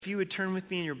If you would turn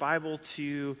with me in your Bible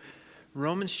to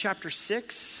Romans chapter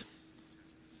 6.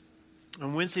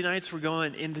 On Wednesday nights, we're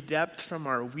going into depth from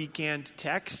our weekend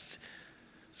text.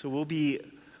 So we'll be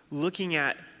looking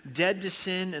at dead to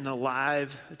sin and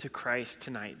alive to Christ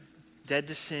tonight. Dead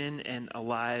to sin and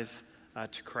alive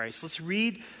to Christ. Let's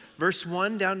read verse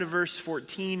 1 down to verse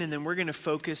 14, and then we're going to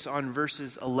focus on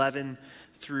verses 11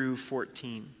 through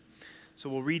 14. So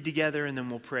we'll read together and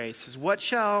then we'll pray. It says, "What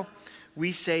shall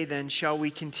we say then? Shall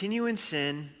we continue in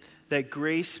sin that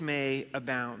grace may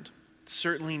abound?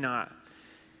 Certainly not.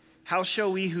 How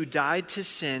shall we who died to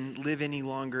sin live any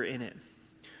longer in it?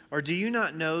 Or do you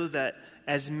not know that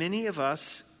as many of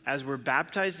us as were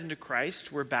baptized into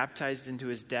Christ were baptized into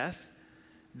his death?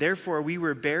 Therefore we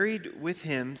were buried with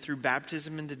him through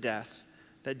baptism into death,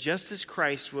 that just as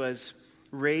Christ was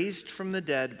raised from the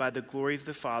dead by the glory of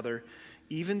the Father,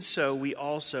 even so we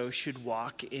also should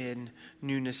walk in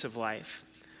newness of life.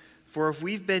 For if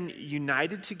we've been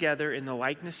united together in the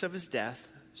likeness of his death,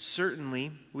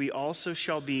 certainly we also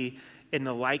shall be in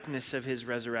the likeness of his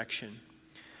resurrection.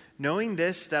 Knowing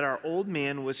this, that our old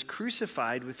man was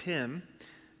crucified with him,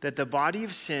 that the body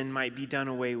of sin might be done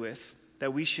away with,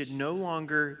 that we should no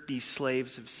longer be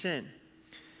slaves of sin.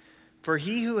 For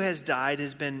he who has died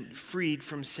has been freed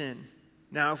from sin.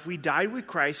 Now, if we died with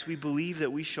Christ, we believe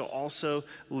that we shall also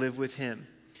live with him.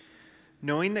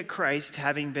 Knowing that Christ,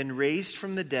 having been raised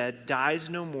from the dead, dies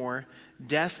no more,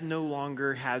 death no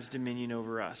longer has dominion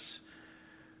over us.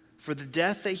 For the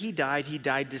death that he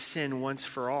died to sin once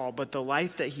for all, but the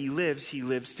life that he lives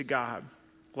to God.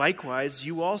 Likewise,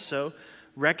 you also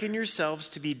reckon yourselves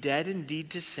to be dead indeed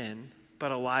to sin,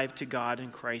 but alive to God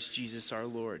in Christ Jesus our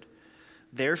Lord.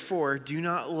 Therefore, do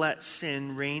not let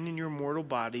sin reign in your mortal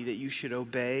body, that you should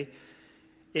obey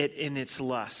it in its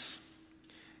lusts.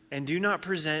 And do not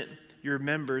present your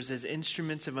members as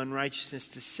instruments of unrighteousness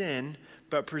to sin,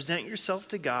 but present yourself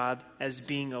to God as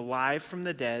being alive from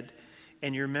the dead,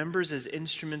 and your members as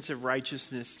instruments of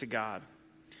righteousness to God.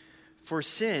 For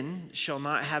sin shall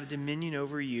not have dominion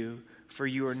over you, for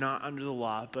you are not under the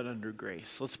law, but under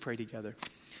grace." Let's pray together.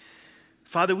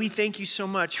 Father, we thank you so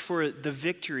much for the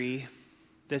victory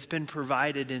that's been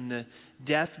provided in the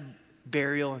death,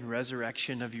 burial, and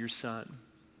resurrection of your Son.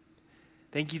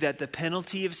 Thank you that the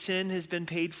penalty of sin has been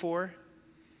paid for,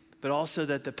 but also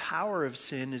that the power of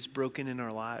sin is broken in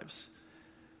our lives.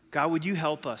 God, would you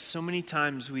help us? So many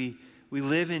times we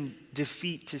live in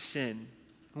defeat to sin.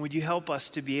 And would you help us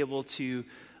to be able to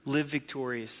live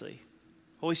victoriously?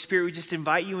 Holy Spirit, we just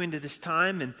invite you into this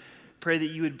time and pray that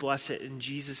you would bless it. In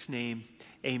Jesus' name,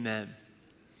 amen.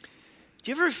 Do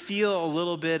you ever feel a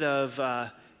little bit of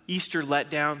Easter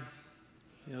letdown?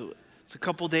 It's a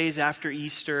couple days after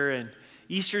Easter, and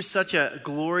Easter is such a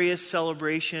glorious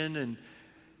celebration, and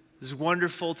it's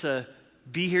wonderful to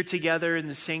be here together in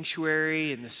the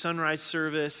sanctuary and the sunrise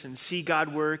service and see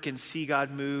God work and see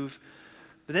God move.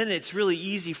 But then it's really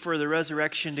easy for the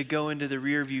resurrection to go into the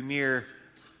rearview mirror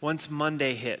once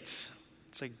Monday hits.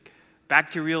 It's like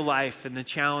back to real life and the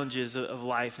challenges of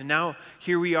life. And now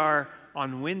here we are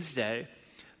on Wednesday.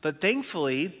 But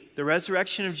thankfully, the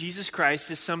resurrection of Jesus Christ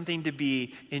is something to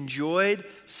be enjoyed,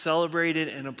 celebrated,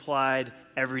 and applied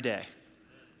every day.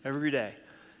 Every day.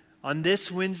 On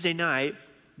this Wednesday night,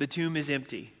 the tomb is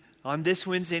empty. On this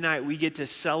Wednesday night, we get to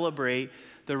celebrate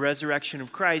the resurrection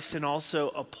of Christ and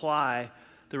also apply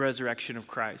the resurrection of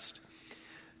Christ.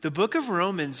 The book of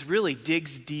Romans really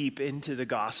digs deep into the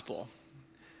gospel,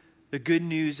 the good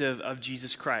news of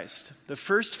Jesus Christ. The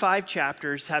first 5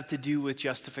 chapters have to do with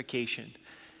justification,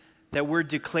 that we're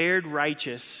declared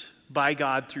righteous by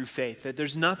God through faith, that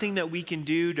there's nothing that we can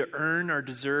do to earn or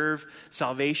deserve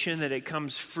salvation, that it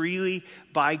comes freely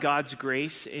by God's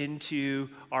grace into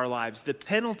our lives. The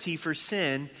penalty for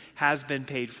sin has been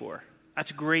paid for.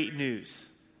 That's great news.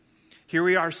 Here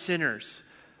we are sinners,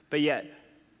 but yet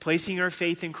placing our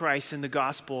faith in Christ and the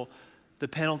gospel, the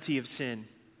penalty of sin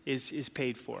is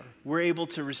paid for. We're able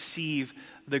to receive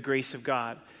the grace of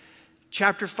God.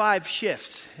 Chapter 5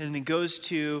 shifts and it goes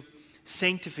to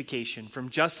sanctification, from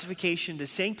justification to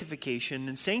sanctification.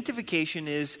 And sanctification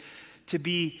is to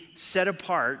be set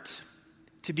apart,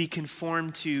 to be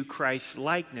conformed to Christ's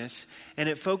likeness. And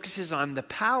it focuses on the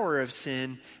power of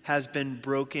sin has been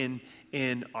broken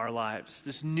in our lives.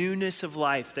 This newness of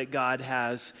life that God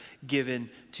has given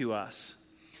to us.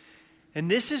 And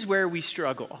this is where we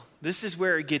struggle. This is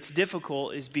where it gets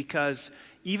difficult, is because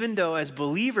even though as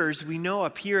believers we know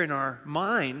up here in our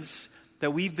minds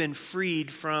that we've been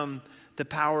freed from the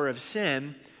power of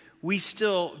sin, we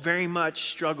still very much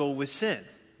struggle with sin.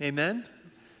 Amen?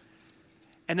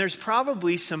 And there's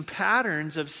probably some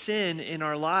patterns of sin in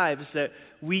our lives that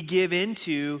we give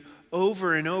into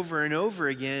over and over and over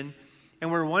again,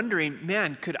 and we're wondering,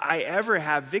 man, could I ever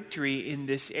have victory in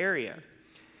this area?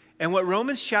 And what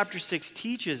Romans chapter 6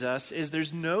 teaches us is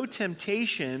there's no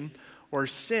temptation or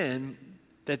sin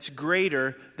that's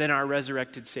greater than our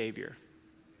resurrected Savior.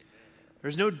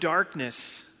 There's no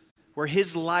darkness where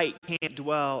his light can't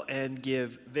dwell and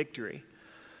give victory.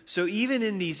 So even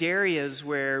in these areas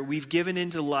where we've given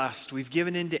into lust, we've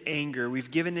given into anger,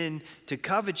 we've given into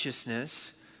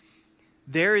covetousness,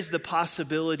 there is the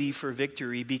possibility for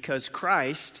victory because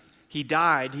Christ, he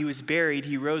died, he was buried,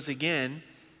 he rose again,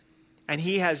 and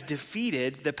he has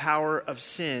defeated the power of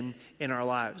sin in our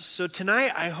lives. So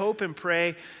tonight, I hope and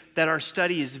pray that our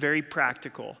study is very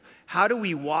practical. How do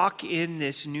we walk in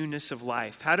this newness of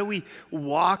life? How do we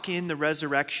walk in the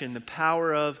resurrection, the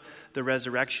power of the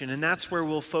resurrection? And that's where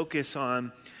we'll focus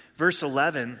on verse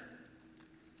 11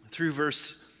 through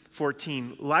verse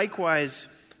 14. Likewise,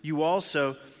 you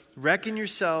also reckon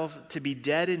yourself to be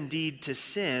dead indeed to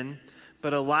sin,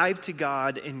 but alive to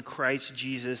God in Christ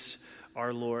Jesus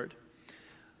our Lord.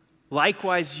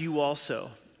 Likewise, you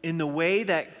also, in the way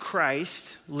that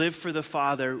Christ lived for the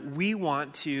Father, we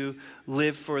want to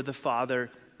live for the Father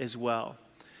as well.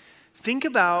 Think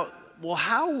about, well,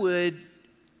 how would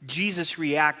Jesus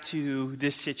react to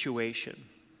this situation?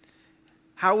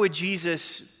 How would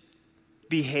Jesus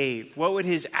behave? What would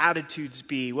his attitudes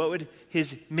be? What would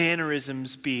his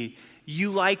mannerisms be?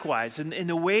 You likewise. And in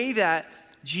the way that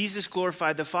Jesus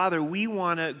glorified the Father, we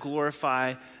want to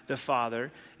glorify the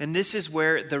Father. And this is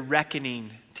where the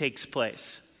reckoning takes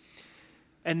place.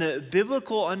 And the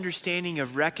biblical understanding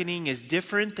of reckoning is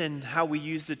different than how we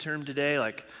use the term today,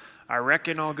 like, I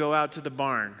reckon I'll go out to the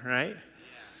barn, right?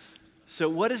 So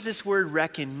what does this word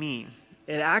reckon mean?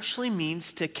 It actually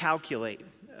means to calculate.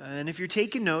 And if you're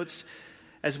taking notes,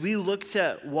 as we look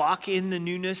to walk in the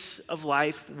newness of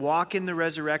life, walk in the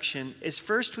resurrection, is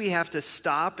first we have to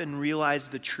stop and realize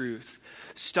the truth.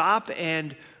 Stop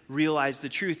and realize the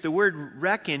truth. The word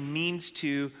reckon means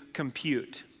to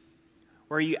compute,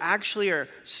 where you actually are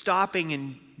stopping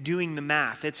and doing the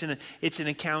math. It's an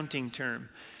accounting term.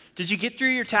 Did you get through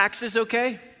your taxes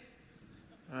okay?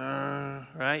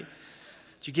 Right?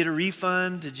 Did you get a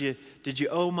refund? Did you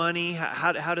owe money?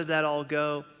 How did that all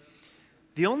go?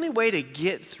 The only way to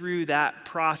get through that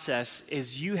process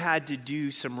is you had to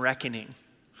do some reckoning.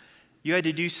 You had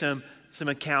to do some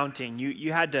accounting.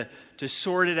 You had to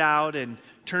sort it out and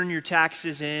turn your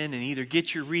taxes in and either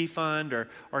get your refund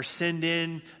or send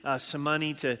in some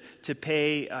money to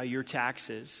pay your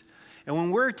taxes. And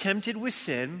when we're tempted with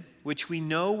sin, which we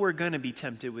know we're going to be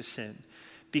tempted with sin,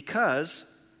 because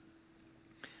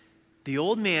the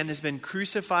old man has been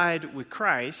crucified with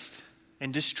Christ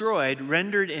and destroyed,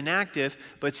 rendered inactive,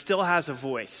 but still has a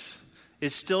voice,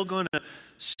 is still going to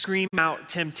scream out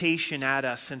temptation at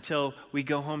us until we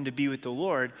go home to be with the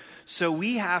Lord. So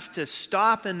we have to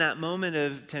stop in that moment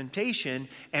of temptation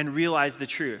and realize the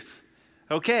truth.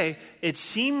 Okay, it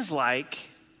seems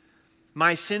like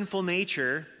my sinful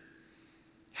nature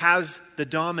has the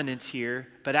dominance here,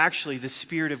 but actually the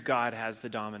Spirit of God has the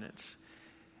dominance.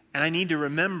 And I need to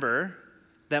remember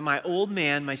that my old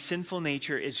man, my sinful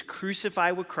nature, is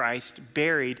crucified with Christ,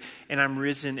 buried, and I'm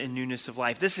risen in newness of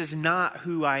life. This is not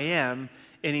who I am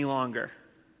any longer.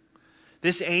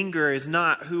 This anger is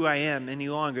not who I am any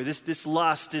longer. This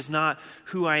lust is not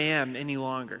who I am any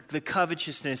longer. The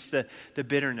covetousness, the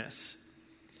bitterness.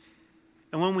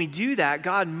 And when we do that,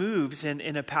 God moves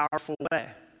in a powerful way.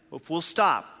 If we'll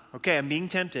stop, okay, I'm being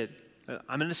tempted.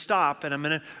 I'm going to stop and I'm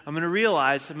going to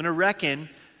realize, I'm going to reckon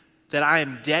that I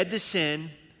am dead to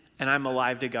sin and I'm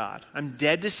alive to God. I'm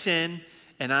dead to sin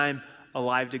and I'm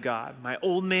alive to God. My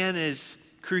old man is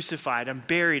crucified. I'm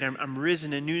buried. I'm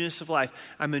risen in newness of life.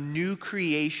 I'm a new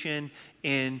creation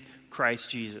in Christ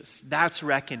Jesus. That's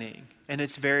reckoning. And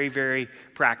it's very, very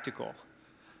practical.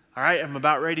 All right, I'm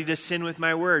about ready to sin with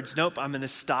my words. Nope, I'm going to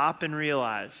stop and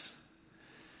realize.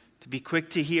 To be quick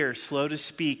to hear, slow to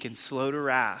speak, and slow to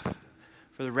wrath.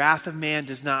 For the wrath of man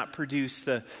does not produce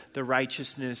the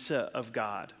righteousness of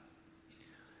God.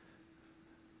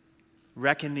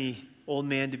 Reckon the old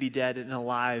man to be dead and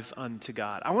alive unto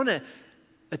God. I want to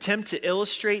attempt to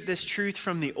illustrate this truth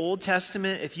from the Old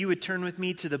Testament. If you would turn with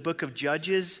me to the book of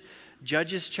Judges,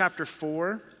 Judges chapter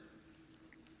 4.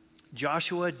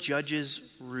 Joshua judges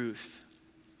Ruth.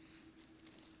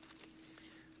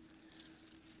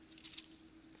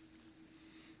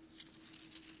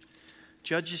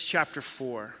 Judges chapter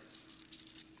 4.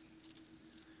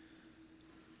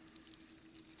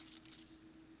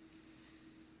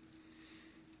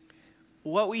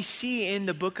 What we see in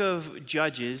the book of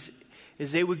Judges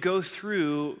is they would go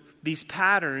through these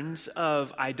patterns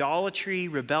of idolatry,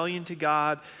 rebellion to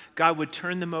God. God would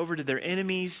turn them over to their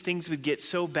enemies. Things would get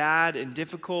so bad and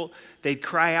difficult, they'd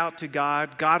cry out to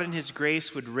God. God in his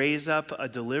grace would raise up a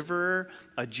deliverer,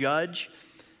 a judge.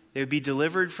 They would be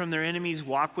delivered from their enemies,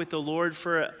 walk with the Lord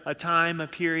for a time, a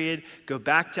period, go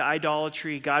back to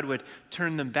idolatry. God would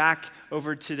turn them back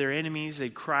over to their enemies.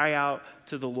 They'd cry out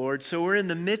to the Lord. So we're in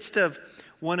the midst of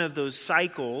one of those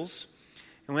cycles,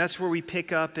 and that's where we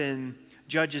pick up in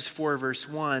Judges 4, verse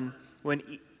 1. When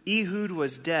Ehud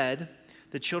was dead,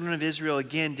 the children of Israel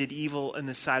again did evil in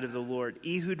the sight of the Lord.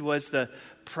 Ehud was the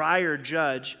prior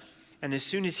judge, and as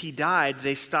soon as he died,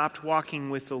 they stopped walking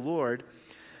with the Lord.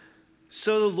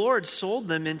 So the Lord sold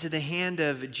them into the hand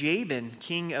of Jabin,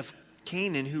 king of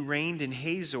Canaan, who reigned in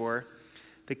Hazor.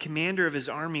 The commander of his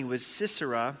army was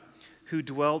Sisera, who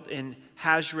dwelt in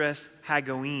Hazreth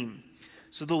Hagoim.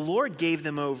 So the Lord gave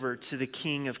them over to the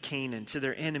king of Canaan, to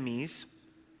their enemies.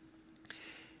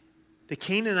 The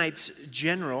Canaanites'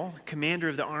 general, commander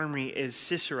of the army, is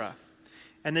Sisera.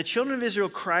 And the children of Israel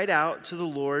cried out to the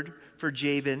Lord for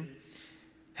Jabin,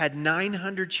 had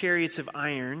 900 chariots of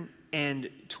iron, and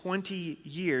 20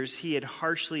 years he had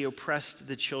harshly oppressed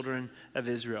the children of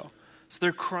Israel. So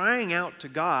they're crying out to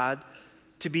God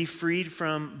to be freed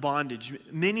from bondage.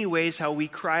 Many ways how we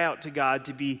cry out to God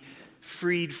to be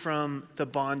freed from the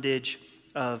bondage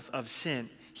of sin.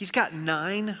 He's got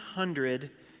 900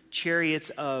 chariots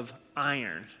of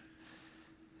iron.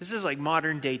 This is like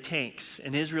modern day tanks,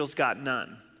 and Israel's got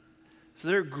none. So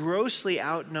they're grossly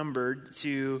outnumbered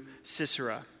to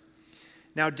Sisera.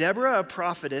 Now, Deborah, a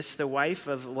prophetess, the wife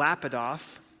of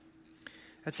Lapidoth,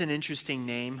 that's an interesting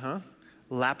name, huh?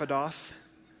 Lapidoth.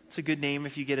 It's a good name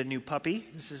if you get a new puppy.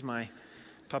 This is my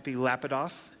puppy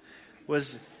Lapidoth.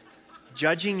 Was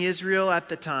judging Israel at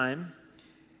the time,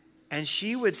 and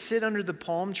she would sit under the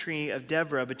palm tree of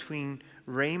Deborah between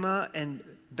Ramah and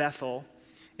Bethel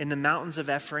in the mountains of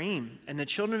Ephraim. And the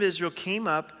children of Israel came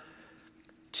up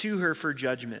to her for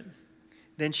judgment.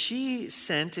 Then she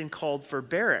sent and called for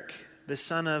Barak, the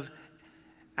son of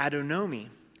Adoniram,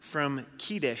 from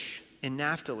Kedesh in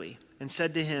Naphtali, and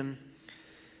said to him,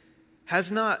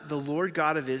 "Has not the Lord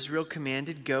God of Israel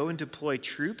commanded, go and deploy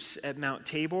troops at Mount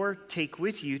Tabor? Take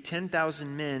with you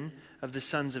 10,000 men of the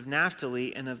sons of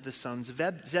Naphtali and of the sons of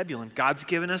Zebulun." God's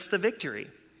given us the victory.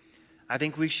 I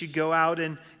think we should go out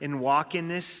and walk in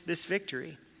this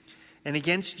victory. "And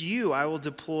against you I will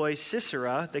deploy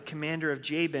Sisera, the commander of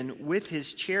Jabin, with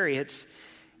his chariots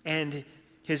and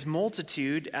his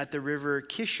multitude at the river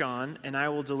Kishon, and I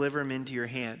will deliver him into your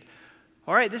hand."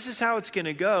 All right, this is how it's going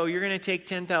to go. You're going to take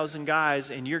 10,000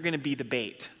 guys, and you're going to be the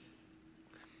bait.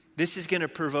 This is going to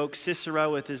provoke Sisera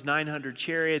with his 900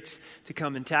 chariots to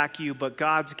come and attack you, but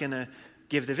God's going to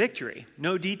give the victory.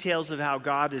 No details of how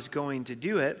God is going to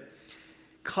do it.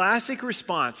 Classic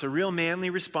response, a real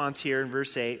manly response here in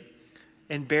verse 8.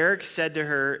 "And Barak said to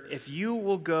her, 'If you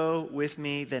will go with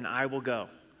me, then I will go.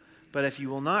 But if you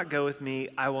will not go with me,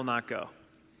 I will not go.'"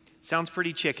 Sounds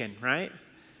pretty chicken, right?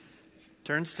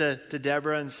 Turns to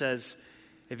Deborah and says,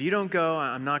 "If you don't go,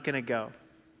 I'm not going to go."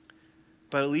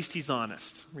 But at least he's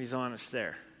honest. He's honest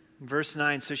there. Verse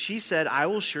 9, "So she said, 'I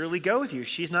will surely go with you.'"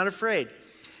 She's not afraid.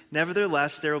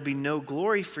 "Nevertheless, there will be no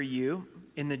glory for you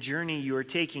in the journey you are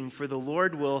taking, for the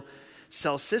Lord will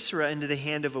sell Sisera into the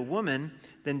hand of a woman."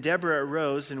 Then Deborah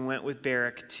arose and went with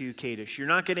Barak to Kadesh. You're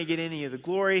not going to get any of the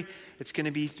glory. It's going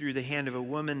to be through the hand of a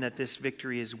woman that this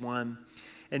victory is won.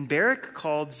 And Barak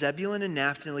called Zebulun and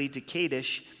Naphtali to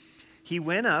Kadesh. He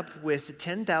went up with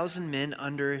 10,000 men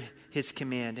under his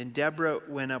command, and Deborah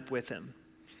went up with him.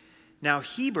 Now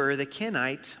Heber, the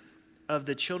Kenite of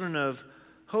the children of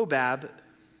Hobab,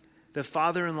 the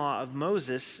father-in-law of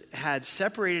Moses, had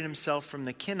separated himself from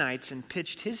the Kenites and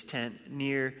pitched his tent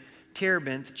near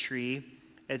Terebinth tree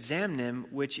at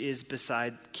Zamnim, which is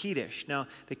beside Kedesh. Now,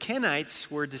 the Kenites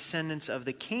were descendants of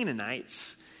the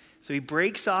Canaanites, so he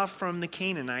breaks off from the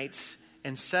Canaanites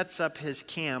and sets up his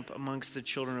camp amongst the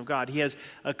children of God. He has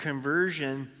a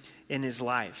conversion in his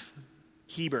life.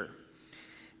 Heber.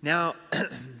 Now,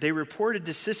 they reported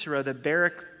to Sisera that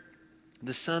Barak,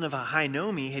 the son of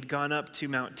Ahinoam, had gone up to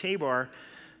Mount Tabor.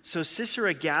 So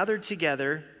Sisera gathered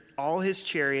together all his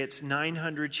chariots,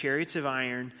 900 chariots of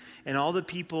iron, and all the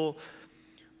people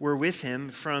were with him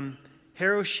from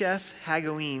Harosheth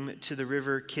Hagoim to the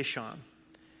river Kishon.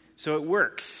 So it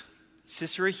works.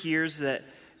 Sisera hears that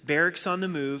Barak's on the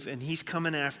move, and he's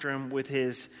coming after him with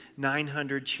his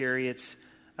 900 chariots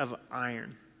of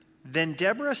iron. Then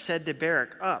Deborah said to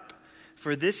Barak, "Up,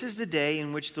 for this is the day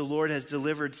in which the Lord has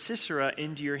delivered Sisera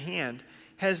into your hand.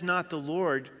 Has not the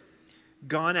Lord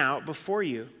gone out before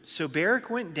you." So Barak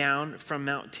went down from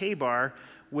Mount Tabor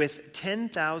with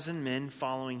 10,000 men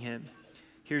following him.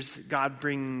 Here's God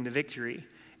bringing the victory.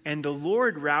 "And the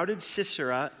Lord routed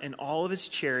Sisera and all of his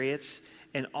chariots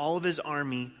and all of his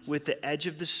army with the edge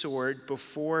of the sword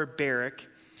before Barak,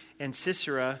 and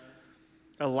Sisera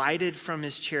alighted from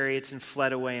his chariots and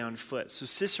fled away on foot." So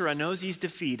Sisera knows he's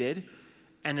defeated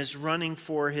and is running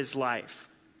for his life.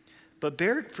 But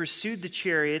Barak pursued the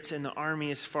chariots and the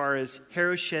army as far as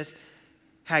Harosheth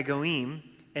Hagoim,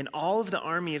 and all of the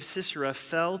army of Sisera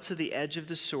fell to the edge of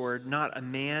the sword. Not a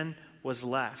man was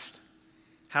left.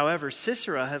 However,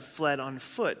 Sisera had fled on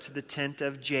foot to the tent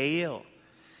of Jael,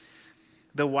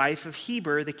 the wife of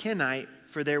Heber the Kenite,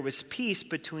 for there was peace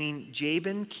between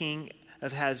Jabin, king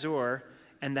of Hazor,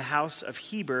 and the house of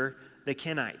Heber the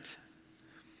Kenite.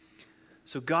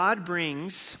 So God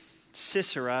brings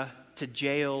Sisera to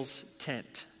Jael's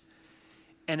tent.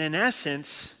 And in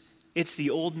essence, it's the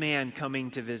old man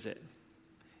coming to visit.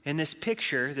 In this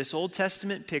picture, this Old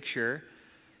Testament picture,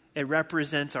 it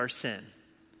represents our sin.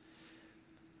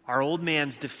 Our old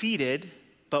man's defeated,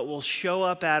 but will show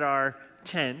up at our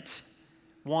tent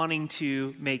wanting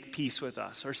to make peace with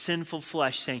us. Our sinful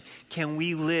flesh saying, can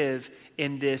we live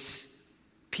in this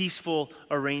peaceful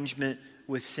arrangement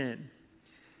with sin?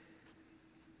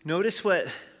 Notice what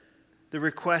the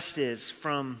request is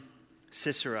from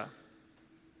Sisera.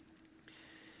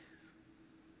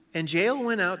 "And Jael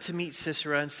went out to meet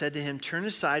Sisera and said to him, 'Turn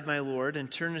aside, my lord,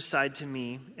 and turn aside to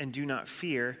me, and do not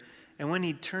fear.' And when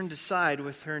he turned aside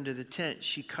with her into the tent,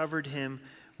 she covered him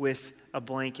with a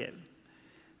blanket.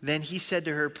 Then he said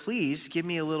to her, 'Please give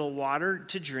me a little water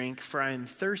to drink, for I am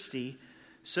thirsty.'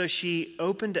 So she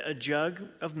opened a jug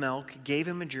of milk, gave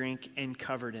him a drink, and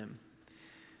covered him."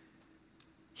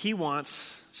 He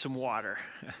wants some water.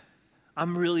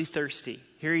 I'm really thirsty.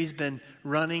 Here he's been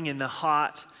running in the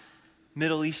hot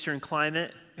Middle Eastern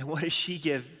climate, and what does she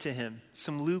give to him?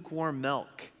 Some lukewarm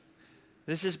milk.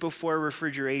 This is before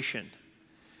refrigeration.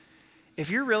 If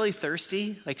you're really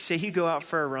thirsty, like say you go out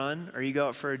for a run or you go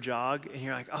out for a jog, and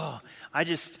you're like, "Oh,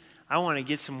 I want to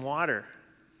get some water,"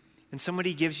 and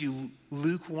somebody gives you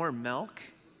lukewarm milk,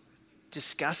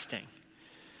 disgusting.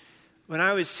 When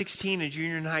I was 16, a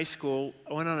junior in high school,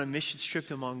 I went on a missions trip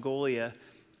to Mongolia,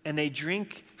 and they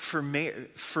drink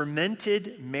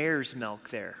fermented mare's milk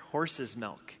there, horse's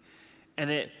milk. And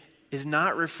it is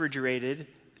not refrigerated.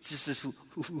 It's just this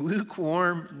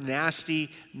lukewarm,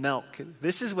 nasty milk.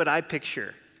 This is what I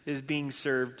picture is being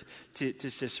served to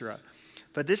Sisera.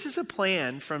 But this is a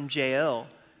plan from Jael.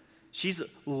 She's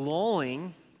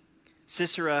lulling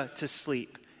Sisera to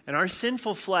sleep. And our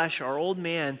sinful flesh, our old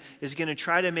man, is going to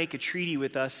try to make a treaty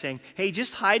with us saying, "Hey,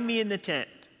 just hide me in the tent.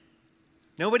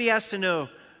 Nobody has to know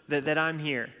that I'm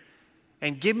here.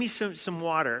 And give me some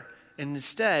water." And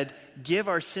instead, give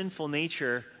our sinful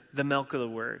nature the milk of the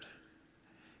word.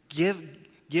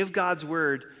 Give God's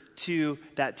word to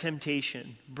that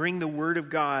temptation. Bring the word of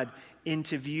God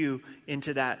into view,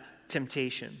 into that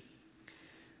temptation.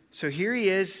 So here he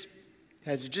is,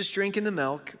 has just drinking the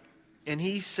milk. And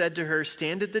he said to her,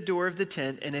 "Stand at the door of the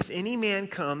tent, and if any man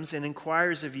comes and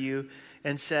inquires of you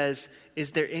and says,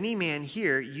 'Is there any man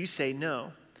here?' you say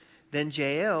no." Then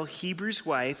Jael, Heber's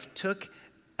wife, took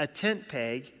a tent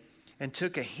peg and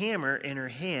took a hammer in her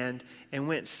hand and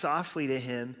went softly to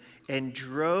him and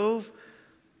drove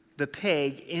the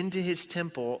peg into his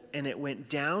temple, and it went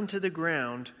down to the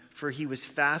ground, for he was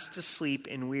fast asleep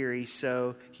and weary,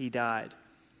 so he died.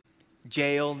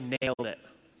 Jael nailed it.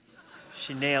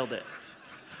 She nailed it.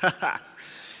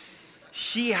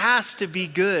 She has to be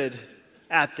good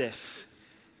at this.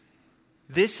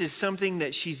 This is something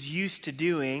that she's used to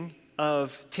doing,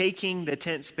 of taking the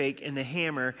tent stake and the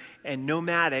hammer and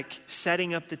nomadic,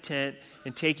 setting up the tent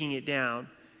and taking it down.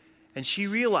 And she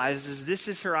realizes this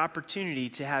is her opportunity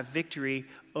to have victory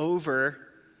over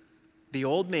the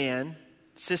old man,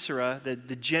 Sisera,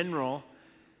 the general.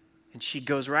 And she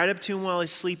goes right up to him while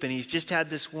he's sleeping. He's just had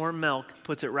this warm milk,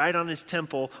 puts it right on his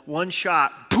temple. One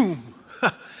shot, boom,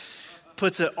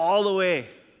 puts it all the way,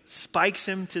 spikes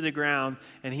him to the ground,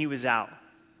 and he was out.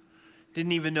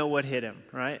 Didn't even know what hit him,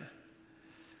 right?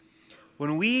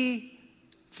 When we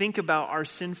think about our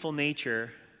sinful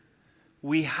nature,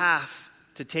 we have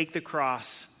to take the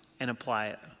cross and apply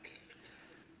it.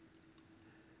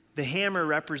 The hammer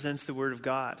represents the word of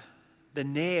God. The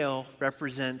nail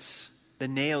represents the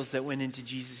nails that went into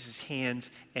Jesus' hands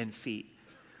and feet.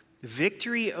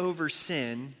 Victory over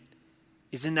sin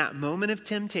is in that moment of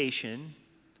temptation.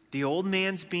 The old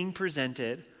man's being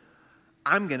presented.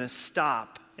 I'm going to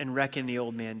stop and reckon the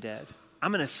old man dead.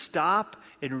 I'm going to stop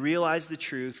and realize the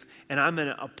truth, and I'm going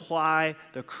to apply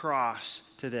the cross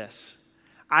to this.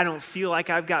 I don't feel like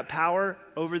I've got power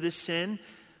over this sin,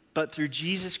 but through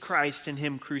Jesus Christ and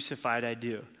him crucified, I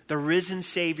do. The risen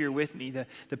Savior with me,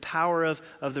 the power of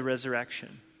the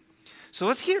resurrection. So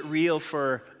let's get real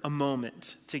for a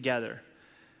moment together.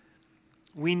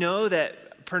 We know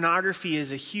that pornography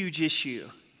is a huge issue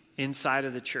inside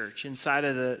of the church, inside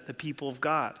of the people of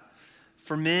God,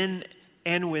 for men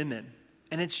and women.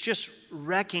 And it's just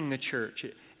wrecking the church.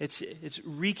 It's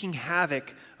wreaking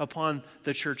havoc upon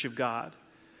the church of God.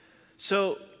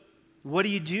 So what do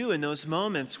you do in those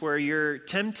moments where you're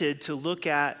tempted to look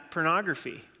at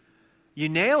pornography? You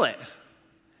nail it.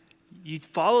 You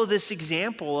follow this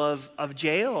example of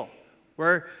Jael,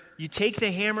 where you take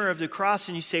the hammer of the cross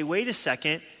and you say, wait a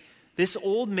second, this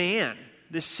old man,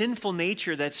 this sinful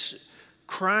nature that's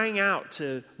crying out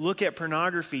to look at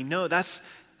pornography, no, that's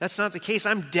not the case.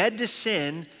 I'm dead to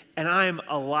sin and I'm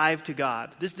alive to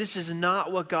God. This is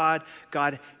not what God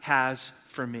has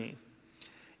for me.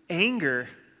 Anger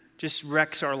just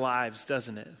wrecks our lives,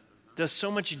 doesn't it? Does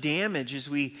so much damage as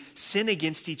we sin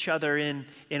against each other in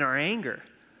our anger.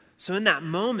 So in that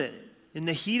moment, in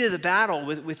the heat of the battle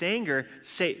with anger,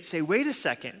 say, wait a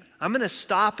second. I'm going to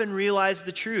stop and realize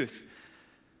the truth.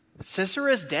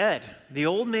 Sisera's dead. The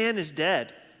old man is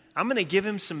dead. I'm going to give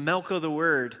him some milk of the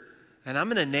word, and I'm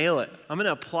going to nail it. I'm going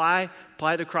to apply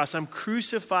the cross. I'm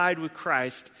crucified with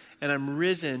Christ, and I'm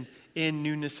risen in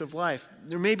newness of life.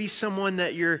 There may be someone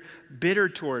that you're bitter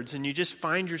towards, and you just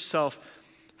find yourself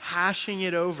hashing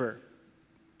it over.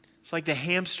 It's like the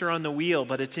hamster on the wheel,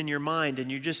 but it's in your mind, and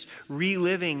you're just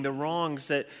reliving the wrongs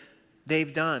that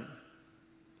they've done.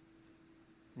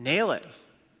 Nail it.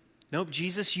 Nope,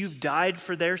 Jesus, you've died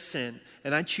for their sin,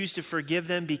 and I choose to forgive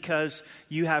them because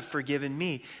you have forgiven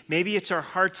me. Maybe it's our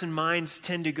hearts and minds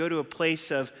tend to go to a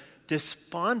place of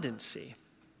despondency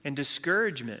and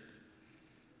discouragement.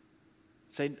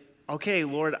 Say, okay,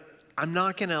 Lord, I'm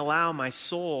not going to allow my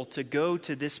soul to go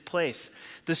to this place.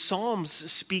 The Psalms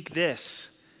speak this.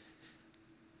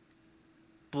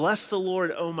 Bless the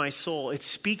Lord, O my soul. It's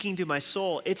speaking to my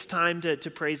soul. It's time to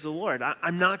praise the Lord.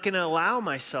 I'm not going to allow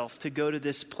myself to go to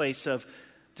this place of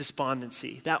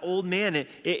despondency. That old man,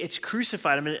 it's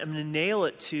crucified. I'm going to nail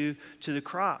it to the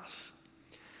cross.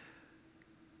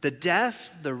 The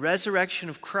death, the resurrection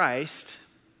of Christ,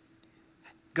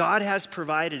 God has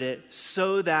provided it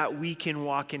so that we can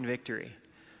walk in victory.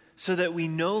 So that we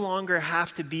no longer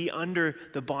have to be under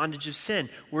the bondage of sin.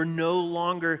 We're no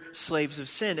longer slaves of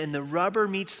sin. And the rubber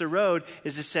meets the road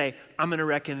is to say, I'm going to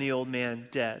reckon the old man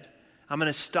dead. I'm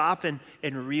going to stop and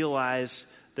realize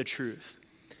the truth.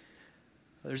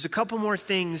 There's a couple more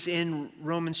things in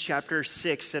Romans chapter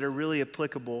 6 that are really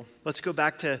applicable. Let's go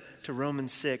back to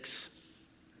Romans 6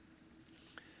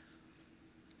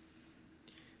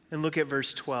 and look at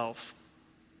verse 12.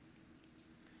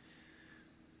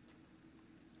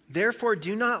 Therefore,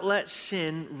 do not let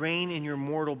sin reign in your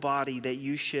mortal body that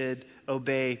you should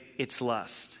obey its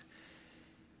lust.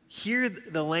 Hear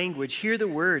the language, hear the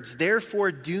words.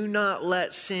 Therefore, do not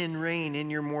let sin reign in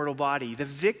your mortal body. The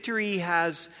victory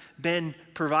has been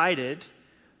provided,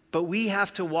 but we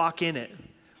have to walk in it.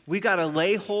 We got to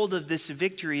lay hold of this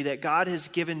victory that God has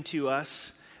given to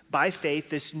us by faith,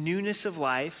 this newness of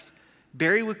life,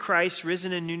 buried with Christ,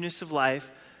 risen in newness of life.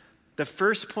 The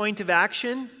first point of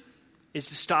action is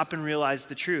to stop and realize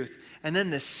the truth. And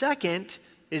then the second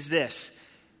is this,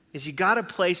 is you got to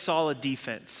play solid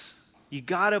defense. You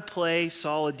got to play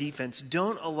solid defense.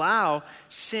 Don't allow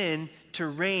sin to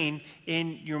reign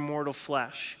in your mortal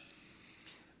flesh.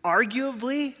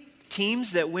 Arguably,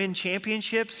 teams that win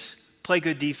championships play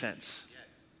good defense.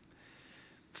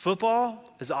 Football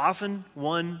is often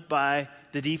won by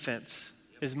the defense,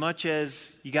 as much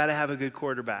as you got to have a good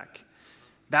quarterback.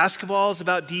 Basketball is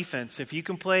about defense. If you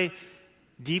can play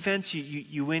defense,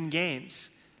 you win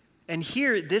games. And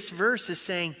here, this verse is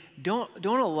saying, don't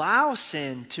allow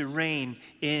sin to reign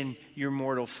in your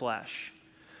mortal flesh.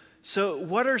 So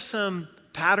what are some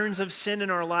patterns of sin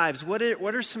in our lives? What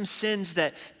are some sins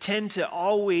that tend to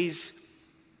always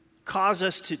cause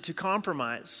us to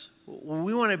compromise? Well,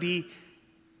 we want to be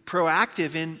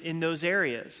proactive in those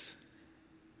areas.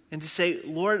 And to say,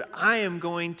 Lord, I am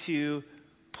going to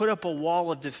put up a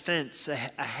wall of defense, a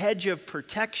hedge of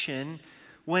protection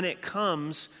when it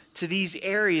comes to these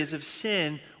areas of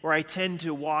sin where I tend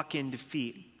to walk in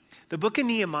defeat. The book of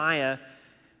Nehemiah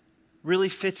really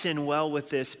fits in well with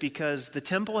this because the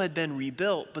temple had been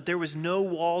rebuilt, but there was no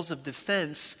walls of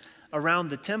defense around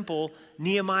the temple.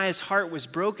 Nehemiah's heart was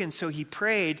broken, so he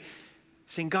prayed,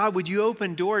 saying, God, would you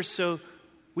open doors so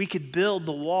we could build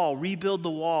the wall, rebuild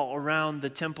the wall around the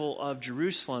temple of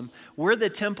Jerusalem? We're the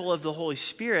temple of the Holy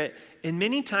Spirit, and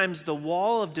many times the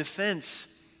wall of defense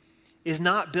is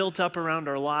not built up around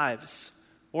our lives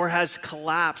or has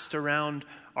collapsed around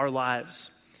our lives.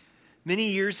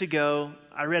 Many years ago,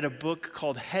 I read a book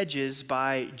called Hedges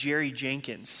by Jerry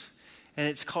Jenkins. And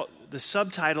it's called, the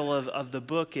subtitle of the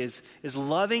book is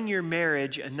Loving Your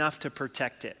Marriage Enough to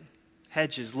Protect It.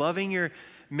 Hedges, loving your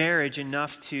marriage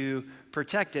enough to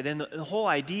protect it. And the whole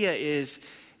idea is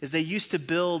they used to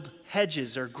build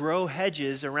hedges or grow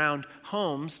hedges around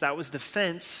homes. That was the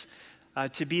fence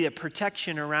to be a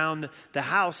protection around the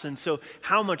house. And so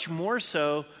how much more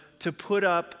so to put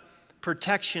up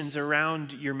protections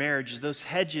around your marriages, those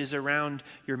hedges around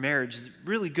your marriage. It's a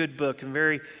really good book and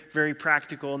very, very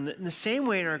practical. And in the same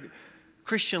way in our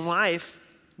Christian life,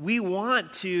 we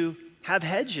want to have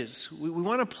hedges. We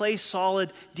want to play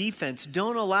solid defense.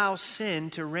 Don't allow sin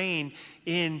to reign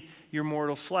in your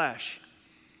mortal flesh.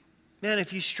 Man,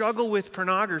 if you struggle with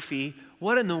pornography,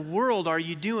 what in the world are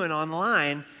you doing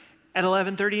online at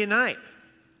 11:30 at night?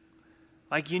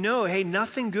 Like, hey,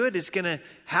 nothing good is going to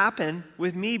happen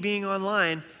with me being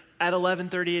online at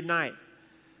 11:30 at night.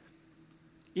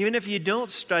 Even if you don't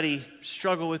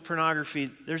struggle with pornography,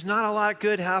 there's not a lot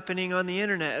good happening on the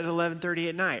internet at 11:30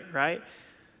 at night, right?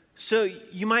 So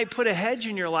you might put a hedge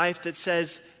in your life that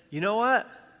says, you know what?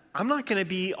 I'm not going to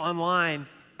be online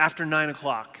after 9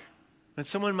 o'clock. And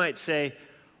someone might say,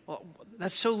 well,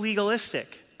 that's so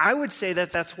legalistic. I would say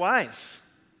that that's wise.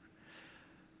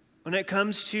 When it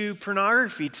comes to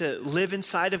pornography, to live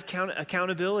inside of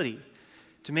accountability,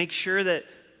 to make sure that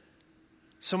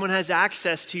someone has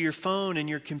access to your phone and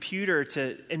your computer,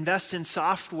 to invest in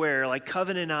software like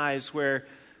Covenant Eyes, where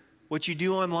what you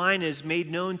do online is made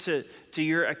known to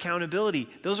your accountability.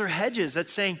 Those are hedges.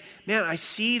 That's saying, man, I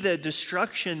see the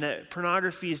destruction that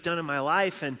pornography has done in my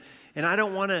life, and I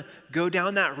don't want to go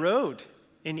down that road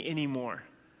anymore.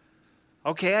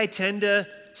 Okay, I tend to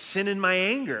sin in my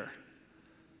anger.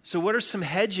 So what are some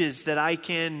hedges that I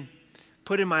can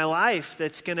put in my life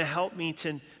that's going to help me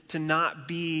to not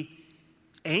be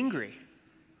angry?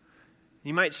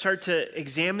 You might start to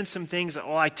examine some things.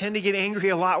 Oh, I tend to get angry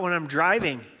a lot when I'm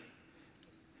driving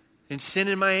and sin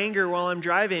in my anger while I'm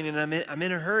driving and I'm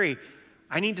in a hurry.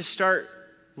 I need to start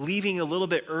leaving a little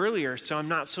bit earlier so I'm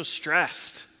not so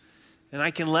stressed and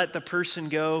I can let the person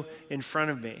go in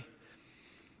front of me.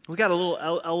 We got a little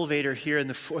elevator here in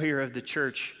the foyer of the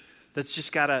church that's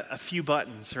just got a few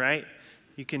buttons, right?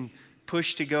 You can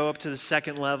push to go up to the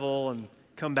second level and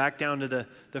come back down to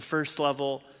the first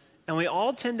level. And we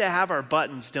all tend to have our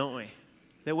buttons, don't we?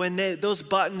 That when those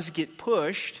buttons get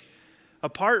pushed,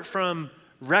 apart from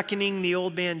reckoning the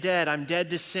old man dead, I'm dead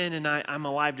to sin and I'm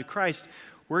alive to Christ,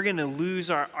 we're going to lose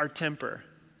our temper.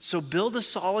 So build a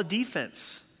solid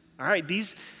defense. All right,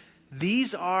 these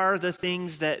are the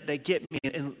things that get me.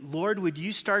 And Lord, would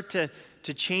you start to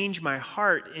change my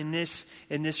heart in this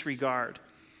regard?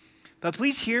 But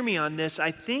please hear me on this. I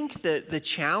think that the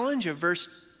challenge of verse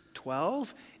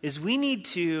 12 is we need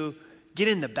to get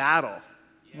in the battle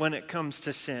when it comes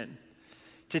to sin,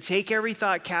 to take every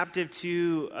thought captive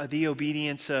to the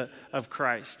obedience of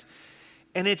Christ.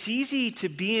 And it's easy to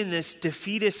be in this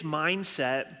defeatist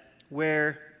mindset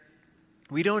where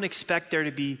we don't expect there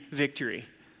to be victory.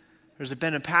 There's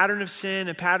been a pattern of sin,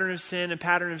 a pattern of sin, a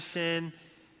pattern of sin,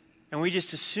 and we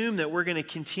just assume that we're going to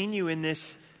continue in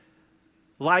this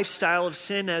lifestyle of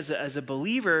sin as a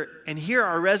believer. And here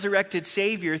our resurrected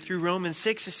Savior through Romans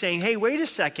 6 is saying, hey, wait a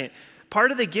second.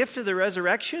 Part of the gift of the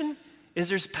resurrection is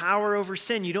there's power over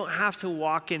sin. You don't have to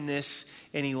walk in this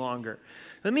any longer.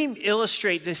 Let me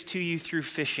illustrate this to you through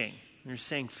fishing. You're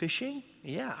saying fishing?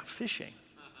 Yeah, fishing.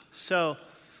 So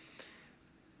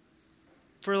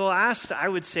for the last, I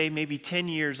would say maybe 10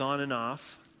 years on and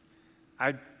off,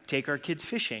 I'd take our kids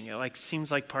fishing. It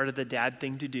seems like part of the dad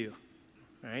thing to do,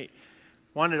 right?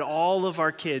 Wanted all of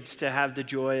our kids to have the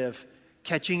joy of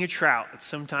catching a trout at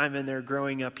some time in their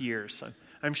growing up years.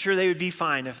 I'm sure they would be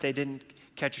fine if they didn't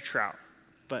catch a trout,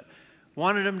 but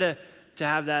wanted them to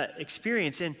have that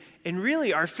experience. And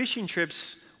really our fishing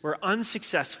trips were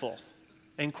unsuccessful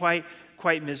and quite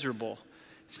miserable,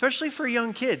 especially for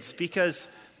young kids, because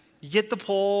you get the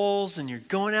poles and you're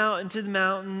going out into the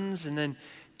mountains and then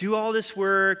do all this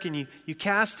work and you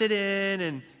cast it in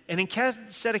and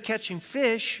instead of catching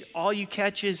fish, all you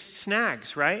catch is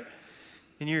snags, right?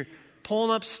 And you're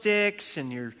pulling up sticks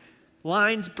and your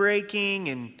line's breaking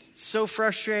and it's so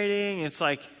frustrating. It's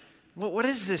like, what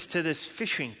is this to this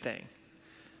fishing thing?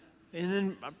 And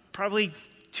then probably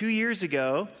 2 years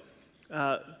ago,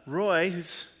 Roy,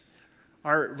 who's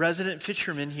our resident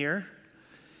fisherman here,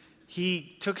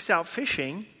 he took us out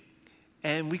fishing,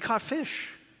 and we caught fish.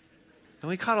 And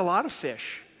we caught a lot of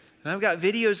fish. And I've got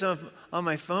videos on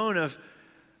my phone of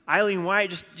Eileen White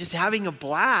just having a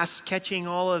blast catching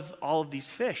all of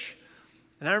these fish.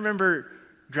 And I remember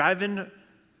driving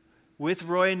with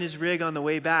Roy and his rig on the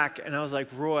way back, and I was like,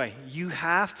 Roy, you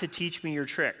have to teach me your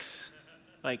tricks.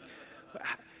 Like,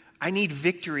 I need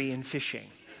victory in fishing,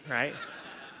 right?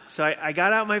 So I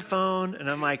got out my phone, and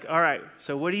I'm like, all right,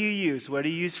 so what do you use? What do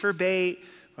you use for bait?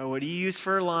 Or what do you use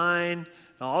for line?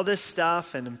 All this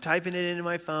stuff, and I'm typing it into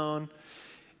my phone.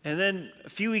 And then a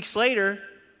few weeks later,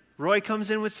 Roy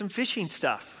comes in with some fishing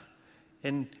stuff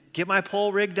and get my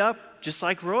pole rigged up just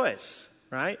like Roy's,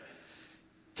 right?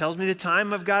 Tells me the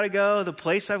time I've got to go, the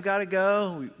place I've got to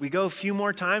go. We go a few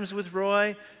more times with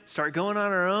Roy, start going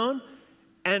on our own,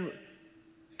 and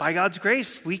by God's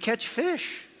grace, we catch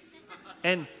fish.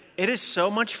 And it is so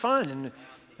much fun.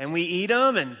 And we eat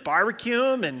them and barbecue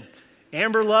them, and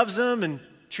Amber loves them and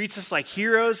treats us like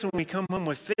heroes when we come home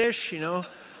with fish, you know.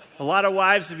 A lot of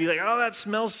wives would be like, oh, that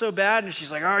smells so bad. And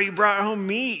she's like, oh, you brought home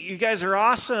meat. You guys are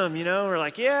awesome, you know. We're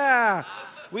like, yeah,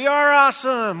 we are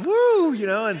awesome. Woo, you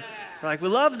know. And we're like, we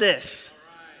love this.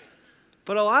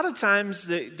 But a lot of times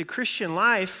the Christian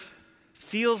life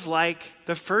feels like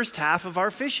the first half of our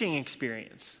fishing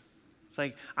experience. It's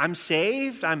like, I'm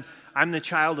saved. I'm the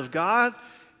child of God.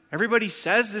 Everybody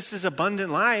says this is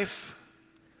abundant life.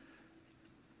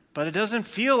 But it doesn't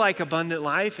feel like abundant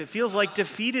life. It feels like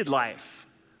defeated life.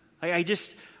 I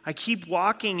keep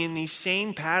walking in these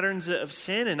same patterns of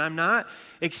sin, and I'm not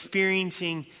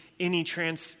experiencing any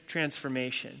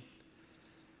transformation.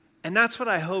 And that's what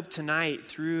I hope tonight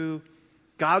through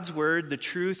God's word, the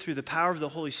truth, through the power of the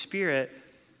Holy Spirit,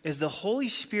 is the Holy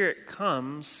Spirit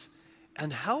comes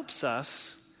and helps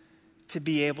us to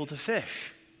be able to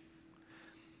fish.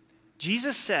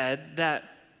 Jesus said that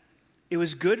it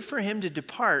was good for him to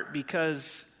depart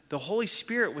because the Holy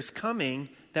Spirit was coming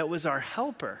that was our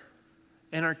helper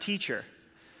and our teacher.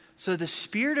 So the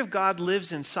Spirit of God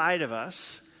lives inside of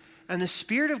us, and the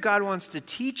Spirit of God wants to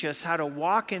teach us how to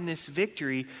walk in this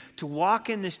victory, to walk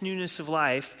in this newness of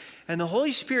life. And the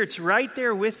Holy Spirit's right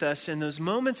there with us in those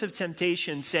moments of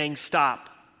temptation saying, stop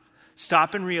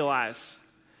and realize.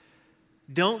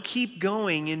 Don't keep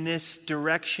going in this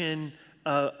direction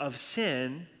of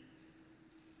sin.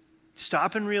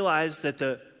 Stop and realize that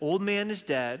the old man is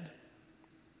dead.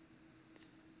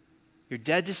 You're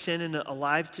dead to sin and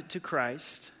alive to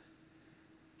Christ.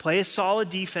 Play a solid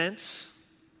defense.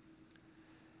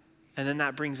 And then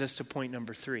that brings us to point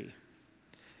number 3.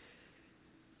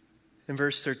 In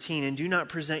verse 13, and do not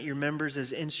present your members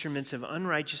as instruments of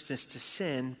unrighteousness to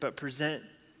sin, but present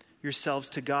yourselves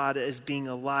to God as being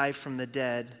alive from the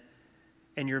dead,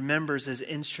 and your members as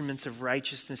instruments of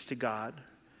righteousness to God.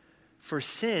 For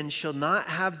sin shall not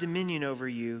have dominion over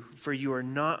you, for you are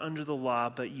not under the law,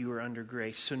 but you are under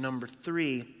grace. So number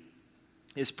 3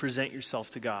 is present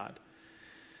yourself to God.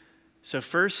 So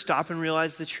first, stop and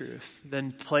realize the truth.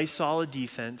 Then play solid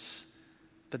defense.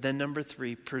 But then number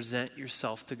 3, present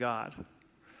yourself to God.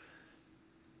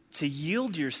 To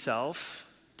yield yourself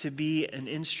to be an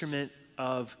instrument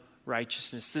of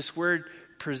righteousness. This word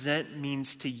present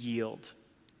means to yield.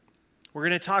 We're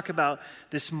going to talk about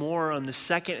this more on the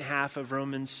second half of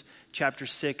Romans chapter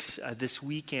 6 this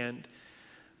weekend.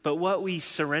 But what we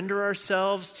surrender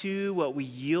ourselves to, what we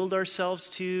yield ourselves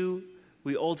to,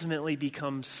 we ultimately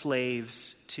become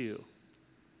slaves to.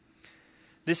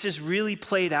 This is really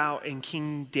played out in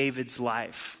King David's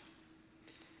life.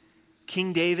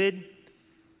 King David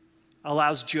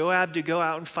allows Joab to go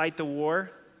out and fight the war.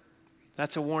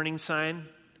 That's a warning sign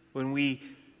when we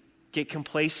get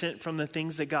complacent from the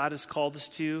things that God has called us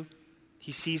to.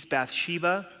 He sees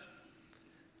Bathsheba.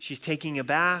 She's taking a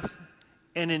bath.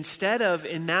 And instead of,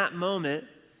 in that moment,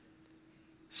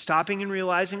 stopping and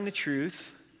realizing the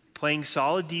truth, playing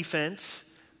solid defense,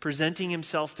 presenting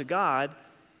himself to God,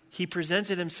 he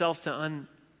presented himself to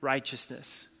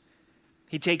unrighteousness.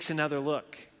 He takes another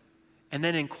look and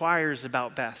then inquires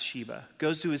about Bathsheba,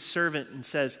 goes to his servant and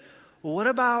says, well, what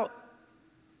about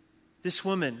this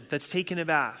woman that's taken a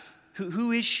bath?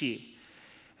 Who is she?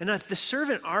 And the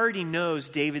servant already knows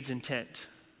David's intent.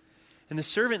 And the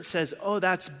servant says, oh,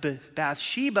 that's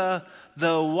Bathsheba,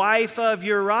 the wife of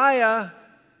Uriah.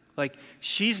 Like,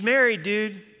 she's married,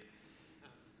 dude.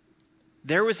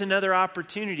 There was another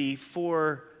opportunity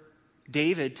for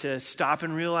David to stop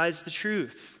and realize the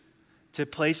truth, to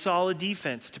play solid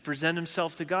defense, to present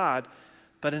himself to God.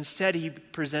 But instead, he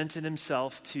presented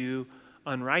himself to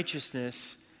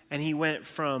unrighteousness, and he went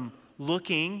from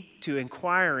looking to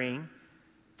inquiring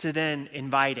to then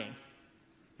inviting.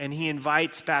 And he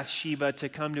invites Bathsheba to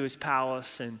come to his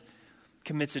palace and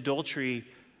commits adultery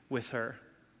with her.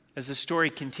 As the story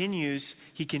continues,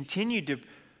 he continued to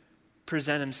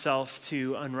present himself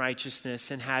to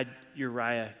unrighteousness and had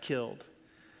Uriah killed.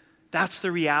 That's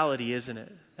the reality, isn't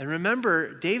it? And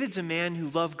remember, David's a man who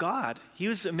loved God. He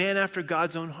was a man after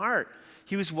God's own heart.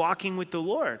 He was walking with the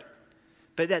Lord.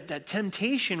 But that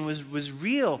temptation was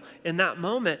real in that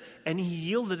moment, and he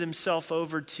yielded himself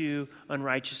over to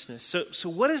unrighteousness. So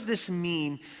what does this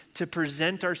mean to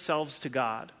present ourselves to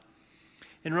God?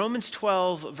 In Romans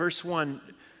 12, verse 1,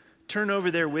 turn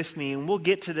over there with me, and we'll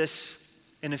get to this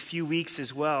in a few weeks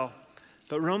as well.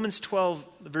 But Romans 12,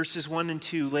 verses 1 and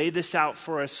 2, lay this out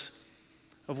for us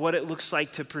of what it looks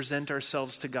like to present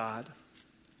ourselves to God.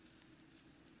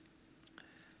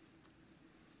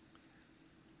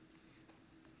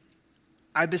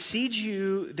 I beseech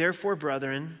you, therefore,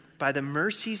 brethren, by the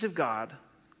mercies of God,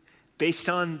 based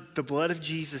on the blood of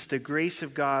Jesus, the grace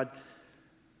of God,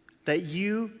 that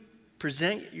you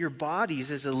present your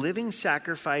bodies as a living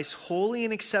sacrifice, holy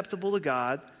and acceptable to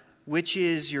God, which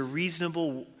is your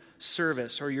reasonable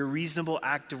service or your reasonable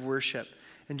act of worship.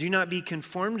 And do not be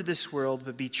conformed to this world,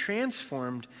 but be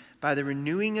transformed by the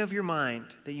renewing of your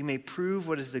mind, that you may prove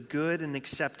what is the good and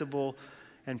acceptable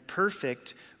and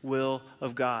perfect will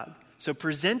of God. So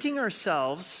presenting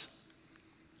ourselves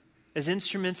as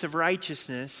instruments of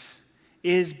righteousness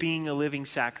is being a living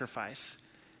sacrifice,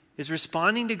 is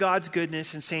responding to God's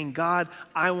goodness and saying, God,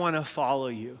 I want to follow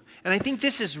you. And I think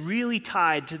this is really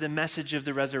tied to the message of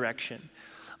the resurrection.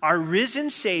 Our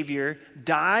risen Savior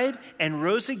died and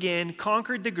rose again,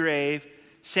 conquered the grave,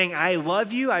 saying, I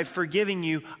love you, I've forgiven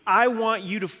you, I want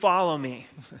you to follow me.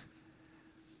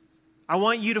 I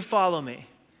want you to follow me.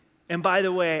 And by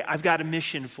the way, I've got a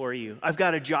mission for you. I've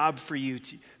got a job for you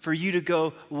to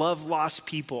go love lost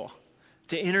people,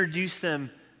 to introduce them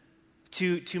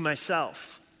to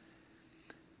myself.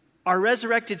 Our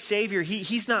resurrected Savior,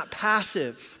 he's not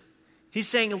passive. He's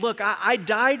saying, look, I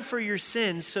died for your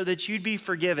sins so that you'd be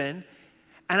forgiven,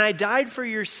 and I died for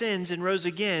your sins and rose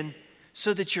again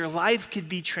so that your life could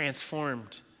be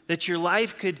transformed, that your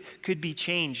life could be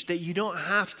changed, that you don't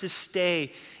have to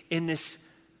stay in this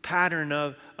pattern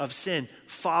of sin.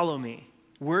 Follow me,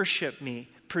 worship me,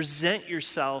 present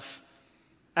yourself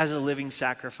as a living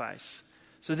sacrifice.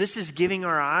 So this is giving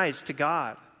our eyes to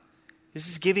God. This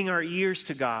is giving our ears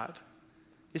to God.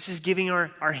 This is giving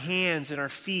our hands and our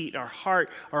feet, our heart,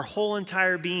 our whole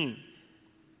entire being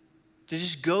to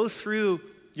just go through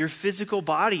your physical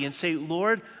body and say,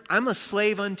 Lord, I'm a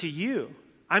slave unto you.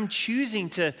 I'm choosing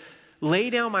to lay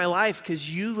down my life because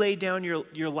you laid down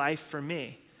your life for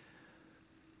me.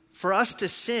 For us to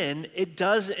sin, it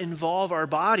does involve our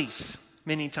bodies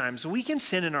many times. We can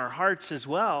sin in our hearts as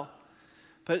well,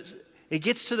 but it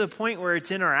gets to the point where it's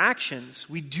in our actions.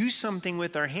 We do something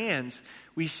with our hands.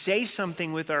 We say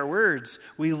something with our words.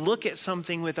 We look at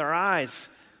something with our eyes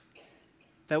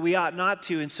that we ought not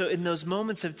to. And so in those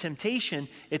moments of temptation,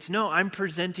 it's no, I'm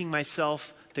presenting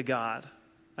myself to God.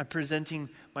 I'm presenting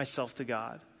myself to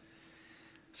God.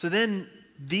 So then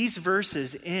these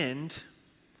verses end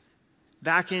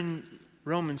back in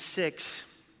Romans 6,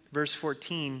 verse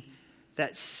 14,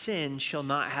 that sin shall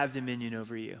not have dominion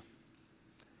over you.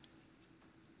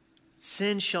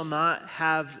 Sin shall not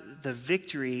have the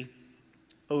victory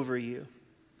over you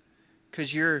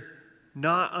because you're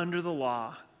not under the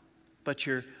law, but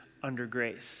you're under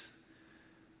grace.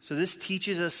 So this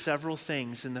teaches us several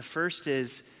things. And the first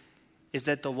is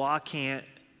that the law can't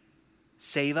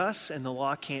save us and the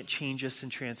law can't change us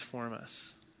and transform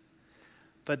us.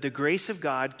 But the grace of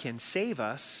God can save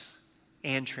us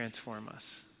and transform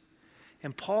us.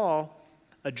 And Paul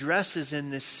addresses in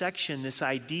this section this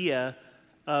idea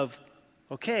of,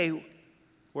 okay,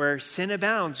 where sin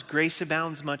abounds, grace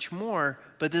abounds much more,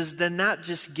 but does then not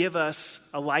just give us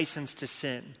a license to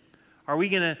sin? Are we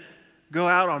going to go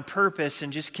out on purpose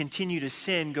and just continue to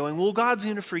sin, going, well, God's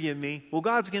going to forgive me. Well,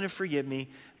 God's going to forgive me.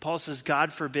 Paul says,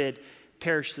 God forbid,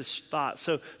 perish this thought.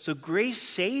 So grace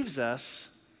saves us,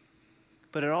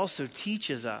 but it also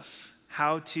teaches us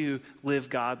how to live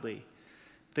godly.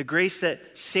 The grace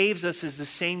that saves us is the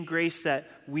same grace that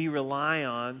we rely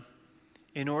on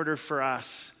in order for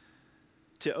us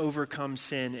to overcome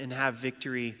sin and have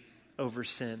victory over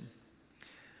sin.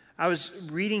 I was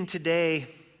reading today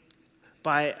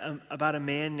about a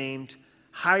man named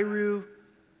Hiroo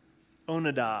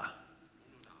Onoda.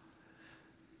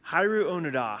 Hiroo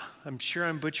Onoda, I'm sure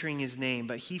I'm butchering his name,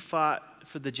 but he fought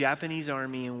for the Japanese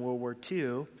army in World War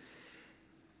II.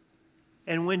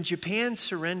 And when Japan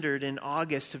surrendered in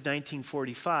August of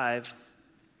 1945,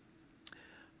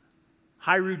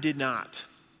 Hiroo did not.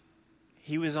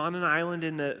 He was on an island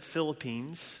in the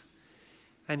Philippines,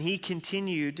 and he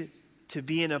continued to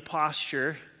be in a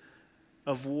posture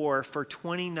of war for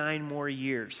 29 more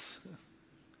years.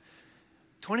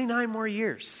 29 more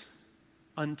years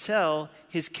until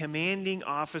his commanding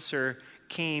officer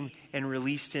came and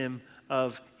released him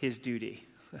of his duty.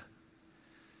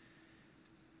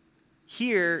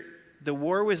 Here, the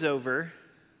war was over,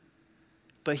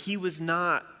 but he was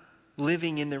not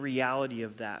living in the reality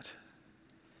of that.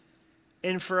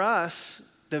 And for us,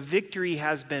 the victory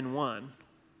has been won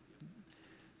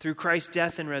through Christ's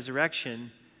death and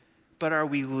resurrection, but are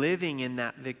we living in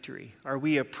that victory? Are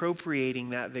we appropriating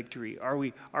that victory? Are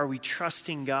we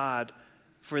trusting God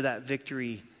for that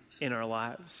victory in our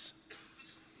lives?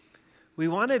 We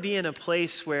want to be in a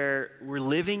place where we're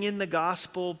living in the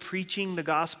gospel, preaching the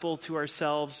gospel to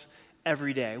ourselves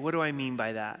every day. What do I mean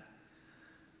by that?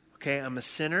 Okay, I'm a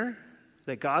sinner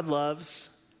that God loves.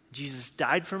 Jesus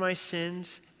died for my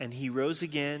sins and he rose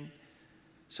again.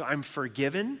 So I'm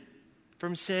forgiven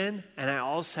from sin and I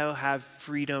also have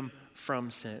freedom from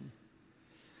sin.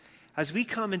 As we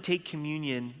come and take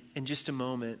communion in just a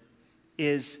moment,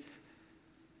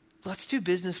 let's do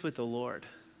business with the Lord.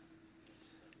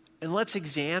 And let's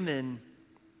examine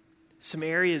some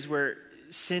areas where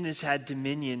sin has had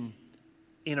dominion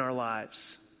in our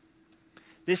lives.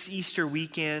 This Easter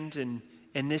weekend and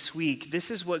this week, this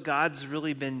is what God's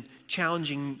really been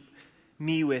challenging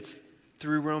me with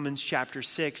through Romans chapter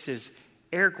 6 is,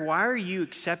 Eric, why are you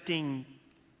accepting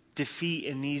defeat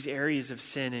in these areas of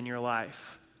sin in your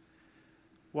life?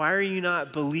 Why are you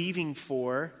not believing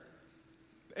for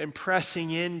and pressing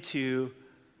into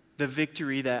the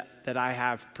victory that I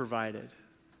have provided?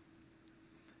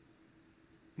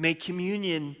 May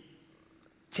communion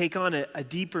take on a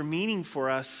deeper meaning for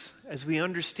us as we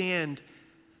understand,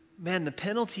 man, the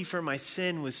penalty for my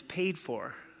sin was paid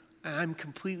for. I'm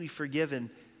completely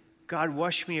forgiven. God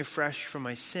washed me afresh from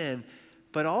my sin,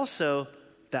 but also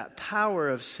that power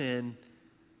of sin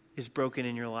is broken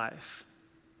in your life.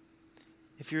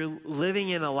 If you're living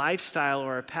in a lifestyle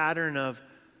or a pattern of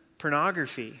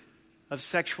pornography, of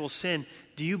sexual sin,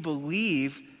 do you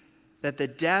believe that the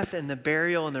death and the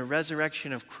burial and the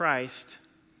resurrection of Christ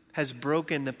has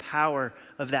broken the power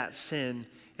of that sin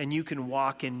and you can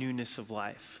walk in newness of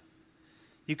life?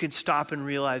 You can stop and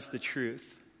realize the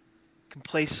truth, can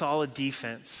play solid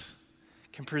defense,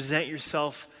 can present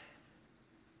yourself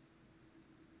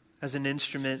as an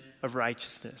instrument of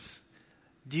righteousness.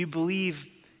 Do you believe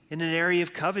in an area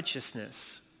of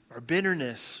covetousness or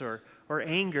bitterness or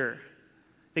anger,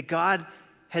 that God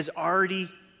has already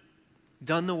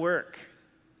done the work?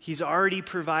 He's already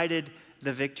provided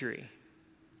the victory.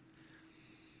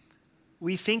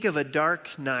 We think of a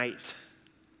dark night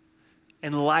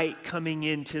and light coming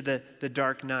into the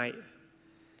dark night.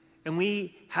 And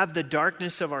we have the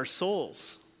darkness of our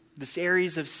souls, this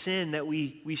areas of sin that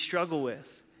we struggle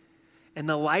with. And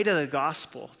the light of the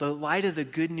gospel, the light of the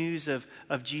good news of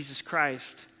Jesus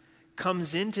Christ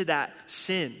comes into that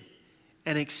sin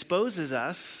and exposes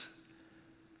us,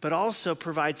 but also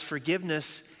provides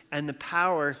forgiveness and the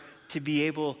power to be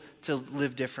able to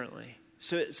live differently.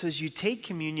 So as you take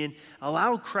communion,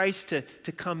 allow Christ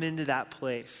to come into that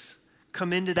place,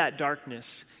 come into that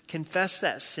darkness, confess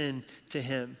that sin to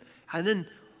him, and then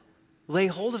lay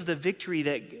hold of the victory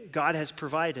that God has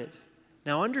provided.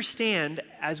 Now understand,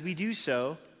 as we do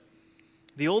so,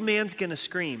 the old man's going to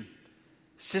scream.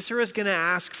 Sisera's going to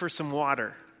ask for some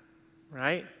water,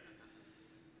 right?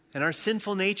 And our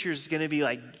sinful nature is going to be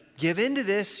like, give into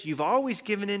this. You've always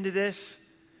given into this.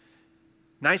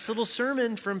 Nice little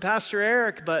sermon from Pastor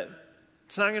Eric, but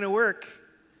it's not going to work.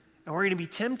 And we're going to be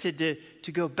tempted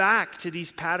to go back to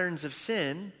these patterns of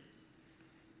sin,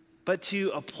 but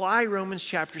to apply Romans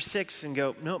chapter 6 and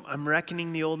go, nope, I'm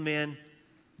reckoning the old man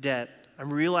dead.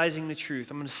 I'm realizing the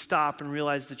truth. I'm going to stop and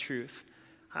realize the truth.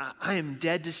 I am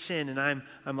dead to sin and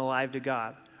I'm alive to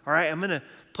God. All right, I'm going to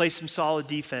play some solid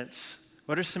defense.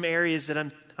 What are some areas that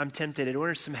I'm tempted at? What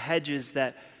are some hedges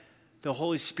that the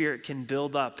Holy Spirit can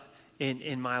build up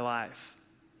in my life?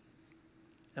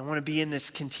 I want to be in this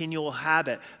continual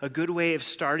habit. A good way of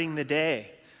starting the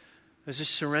day is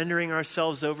just surrendering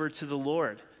ourselves over to the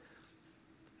Lord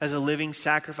as a living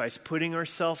sacrifice, putting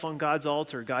ourselves on God's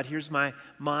altar. God, here's my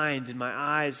mind and my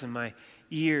eyes and my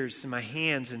ears and my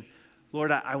hands. And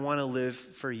Lord, I want to live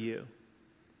for you.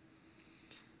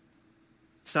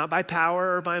 It's not by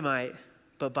power or by might,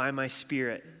 but by my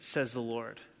Spirit, says the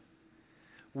Lord.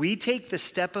 We take the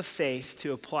step of faith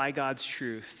to apply God's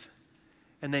truth,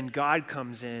 and then God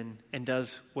comes in and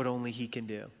does what only he can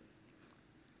do.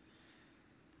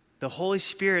 The Holy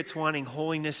Spirit's wanting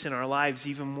holiness in our lives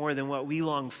even more than what we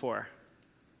long for.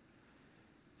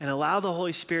 And allow the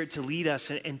Holy Spirit to lead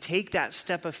us and take that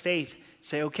step of faith.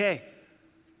 Say, okay,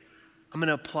 I'm going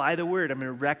to apply the word. I'm going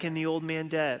to reckon the old man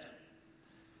dead.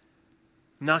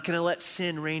 I'm not going to let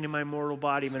sin reign in my mortal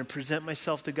body. I'm going to present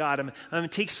myself to God. I'm going to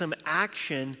take some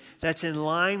action that's in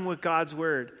line with God's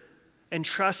word and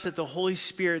trust that the Holy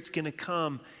Spirit's going to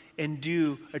come and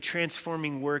do a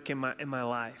transforming work in my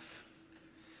life.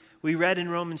 We read in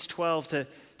Romans 12 to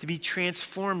be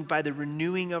transformed by the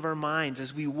renewing of our minds.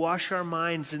 As we wash our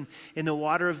minds in the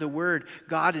water of the word,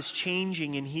 God is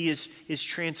changing and he is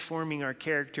transforming our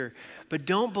character. But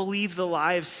don't believe the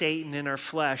lie of Satan in our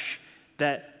flesh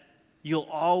that you'll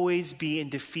always be in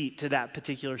defeat to that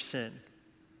particular sin.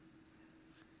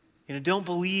 Don't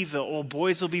believe that,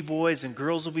 boys will be boys and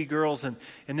girls will be girls, and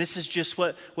this is just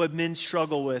what men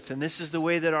struggle with, and this is the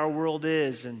way that our world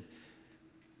is, and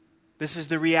this is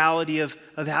the reality of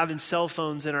having cell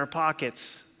phones in our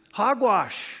pockets.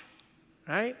 Hogwash,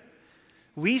 right?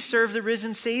 We serve the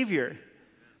risen Savior,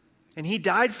 and he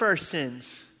died for our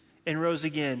sins and rose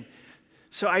again.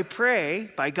 So I pray,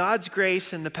 by God's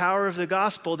grace and the power of the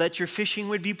gospel, that your fishing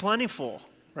would be plentiful,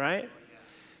 right?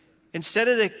 Instead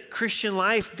of the Christian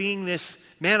life being this,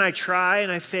 man, I try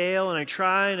and I fail, and I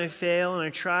try and I fail, and I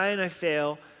try and I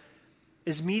fail,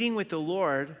 is meeting with the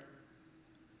Lord,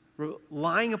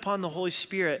 relying upon the Holy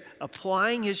Spirit,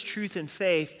 applying his truth and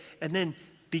faith, and then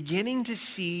beginning to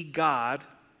see God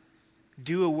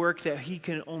do a work that he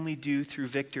can only do through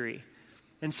victory.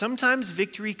 And sometimes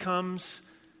victory comes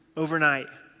overnight,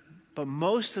 but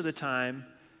most of the time,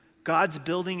 God's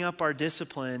building up our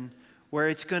discipline where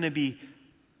it's going to be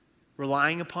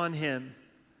relying upon him,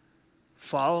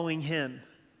 following him,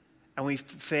 and we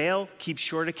fail, keep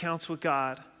short accounts with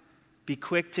God, be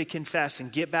quick to confess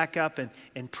and get back up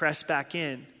and press back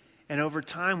in. And over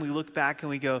time, we look back and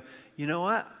we go, you know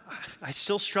what? I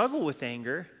still struggle with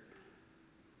anger,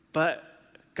 but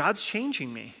God's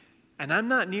changing me. And I'm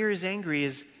not near as angry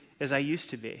as I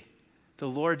used to be. The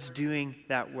Lord's doing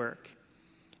that work.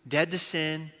 Dead to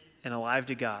sin and alive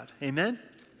to God. Amen?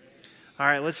 All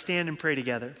right, let's stand and pray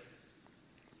together.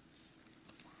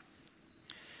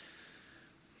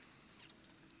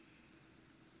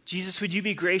 Jesus, would you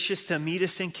be gracious to meet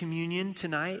us in communion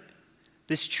tonight?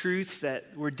 This truth that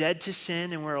we're dead to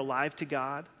sin and we're alive to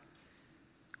God.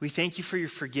 We thank you for your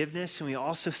forgiveness, and we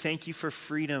also thank you for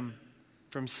freedom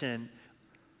from sin.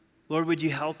 Lord, would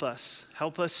you help us?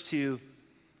 Help us to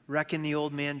reckon the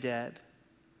old man dead,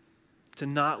 to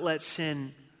not let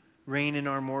sin reign in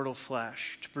our mortal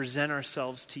flesh, to present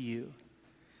ourselves to you.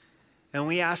 And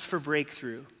we ask for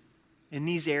breakthrough in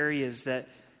these areas that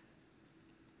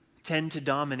tend to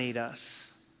dominate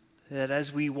us, that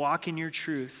as we walk in your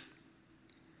truth,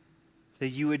 that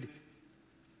you would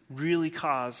really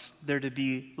cause there to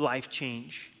be life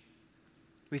change.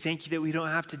 We thank you that we don't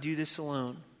have to do this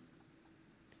alone.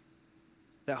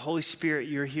 That Holy Spirit,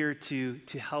 you're here to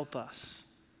help us.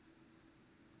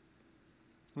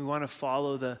 We want to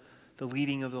follow the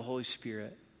leading of the Holy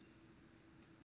Spirit.